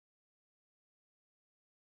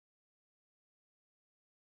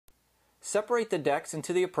Separate the decks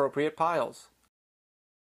into the appropriate piles.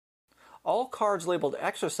 All cards labeled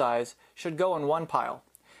exercise should go in one pile.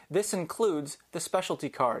 This includes the specialty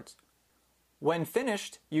cards. When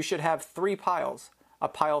finished, you should have 3 piles: a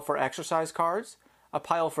pile for exercise cards, a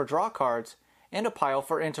pile for draw cards, and a pile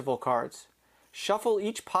for interval cards. Shuffle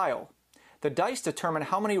each pile. The dice determine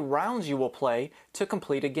how many rounds you will play to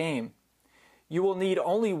complete a game. You will need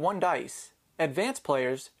only 1 dice. Advanced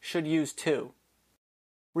players should use 2.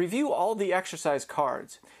 Review all the exercise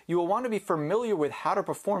cards. You will want to be familiar with how to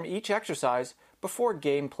perform each exercise before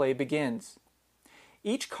gameplay begins.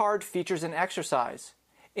 Each card features an exercise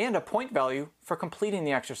and a point value for completing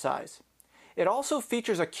the exercise. It also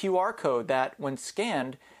features a QR code that, when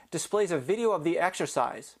scanned, displays a video of the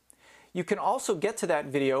exercise. You can also get to that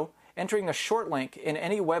video entering a short link in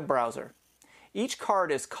any web browser. Each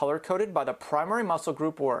card is color-coded by the primary muscle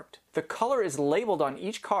group worked. The color is labeled on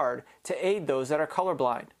each card to aid those that are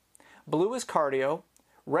colorblind. Blue is cardio,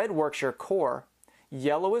 red works your core,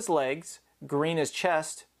 yellow is legs, green is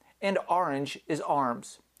chest, and orange is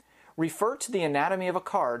arms. Refer to the anatomy of a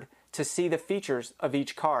card to see the features of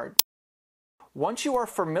each card. Once you are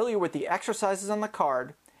familiar with the exercises on the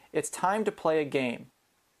card, it's time to play a game.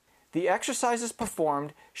 The exercises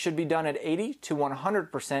performed should be done at 80 to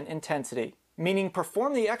 100% intensity, meaning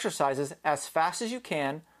perform the exercises as fast as you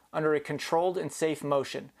can under a controlled and safe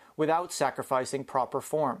motion without sacrificing proper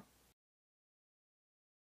form.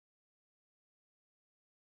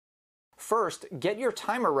 First, get your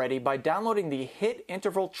timer ready by downloading the HIIT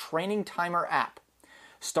Interval Training Timer app.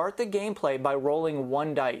 Start the gameplay by rolling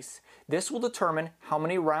 1 dice. This will determine how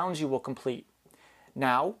many rounds you will complete.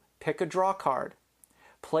 Now, pick a draw card.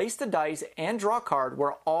 Place the dice and draw card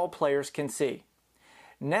where all players can see.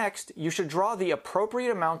 Next, you should draw the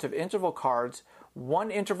appropriate amount of interval cards,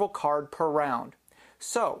 1 interval card per round.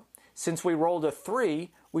 So, since we rolled a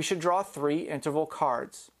 3, we should draw 3 interval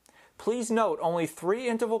cards. Please note only 3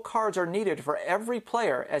 interval cards are needed for every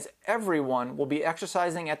player, as everyone will be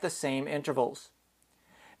exercising at the same intervals.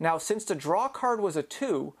 Now, since the draw card was a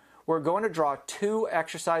 2, we're going to draw 2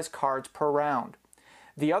 exercise cards per round.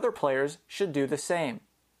 The other players should do the same.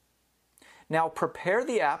 Now prepare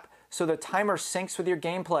the app so the timer syncs with your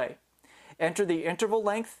gameplay. Enter the interval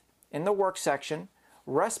length in the work section,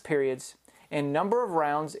 rest periods, and number of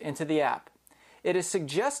rounds into the app. It is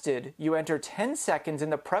suggested you enter 10 seconds in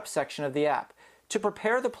the prep section of the app to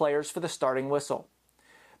prepare the players for the starting whistle.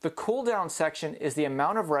 The cooldown section is the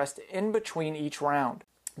amount of rest in between each round.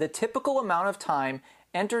 The typical amount of time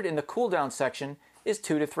entered in the cooldown section is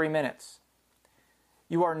 2 to 3 minutes.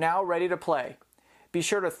 You are now ready to play. Be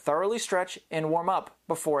sure to thoroughly stretch and warm up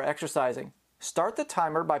before exercising. Start the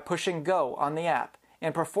timer by pushing go on the app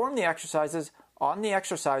and perform the exercises on the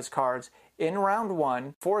exercise cards in round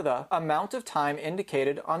 1 for the amount of time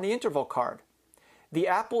indicated on the interval card. The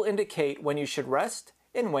app will indicate when you should rest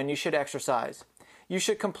and when you should exercise. You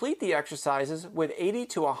should complete the exercises with 80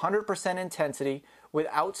 to 100% intensity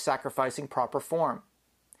without sacrificing proper form.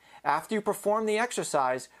 After you perform the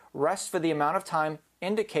exercise, rest for the amount of time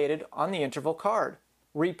indicated on the interval card.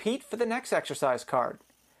 Repeat for the next exercise card.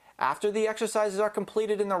 After the exercises are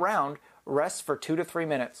completed in the round, rest for 2 to 3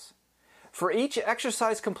 minutes. For each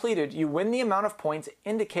exercise completed, you win the amount of points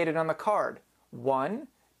indicated on the card: 1,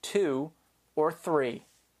 2, or 3.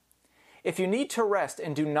 If you need to rest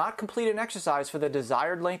and do not complete an exercise for the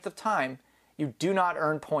desired length of time, you do not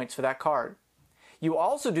earn points for that card. You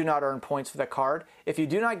also do not earn points for that card if you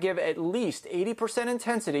do not give at least 80%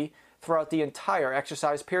 intensity throughout the entire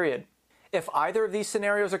exercise period. If either of these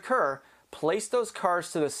scenarios occur, place those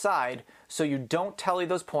cards to the side so you don't tally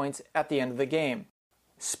those points at the end of the game.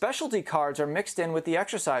 Specialty cards are mixed in with the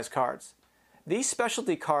exercise cards. These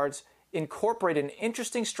specialty cards incorporate an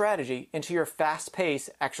interesting strategy into your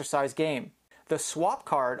fast-paced exercise game. The swap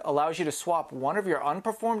card allows you to swap one of your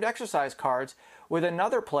unperformed exercise cards with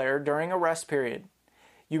another player during a rest period.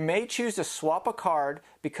 You may choose to swap a card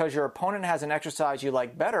because your opponent has an exercise you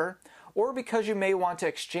like better, or because you may want to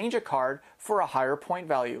exchange a card for a higher point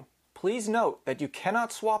value. Please note that you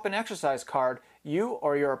cannot swap an exercise card you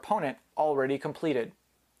or your opponent already completed.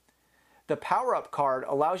 The power-up card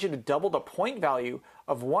allows you to double the point value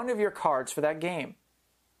of one of your cards for that game.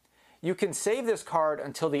 You can save this card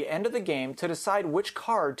until the end of the game to decide which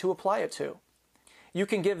card to apply it to. You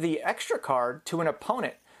can give the extra card to an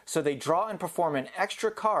opponent so they draw and perform an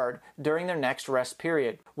extra card during their next rest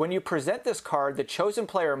period. When you present this card, the chosen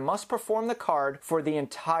player must perform the card for the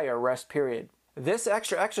entire rest period. This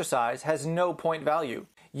extra exercise has no point value.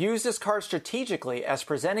 Use this card strategically, as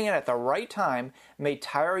presenting it at the right time may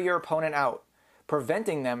tire your opponent out,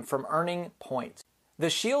 preventing them from earning points. The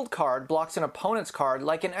shield card blocks an opponent's card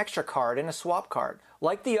like an extra card in a swap card.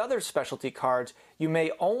 Like the other specialty cards, you may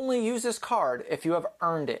only use this card if you have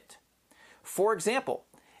earned it. For example,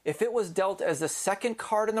 if it was dealt as the second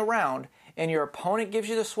card in the round and your opponent gives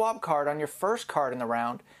you the swap card on your first card in the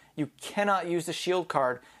round, you cannot use the shield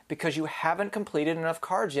card because you haven't completed enough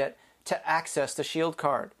cards yet to access the shield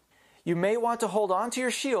card. You may want to hold on to your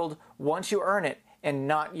shield once you earn it and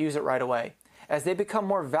not use it right away, as they become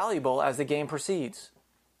more valuable as the game proceeds.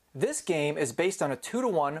 This game is based on a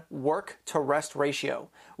 2-to-1 work-to-rest ratio,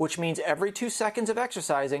 which means every 2 seconds of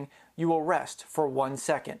exercising, you will rest for 1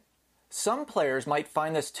 second. Some players might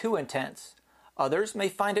find this too intense. Others may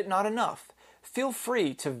find it not enough. Feel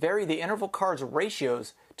free to vary the interval cards'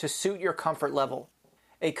 ratios to suit your comfort level.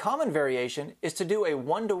 A common variation is to do a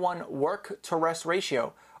 1-to-1 work-to-rest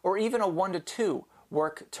ratio, or even a 1-to-2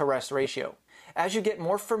 work-to-rest ratio. As you get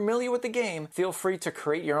more familiar with the game, feel free to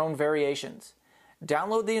create your own variations.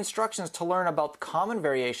 Download the instructions to learn about common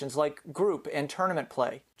variations like group and tournament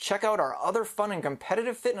play. Check out our other fun and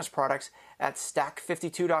competitive fitness products at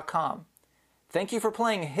stack52.com. Thank you for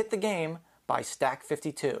playing Hit the Game by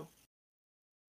Stack52.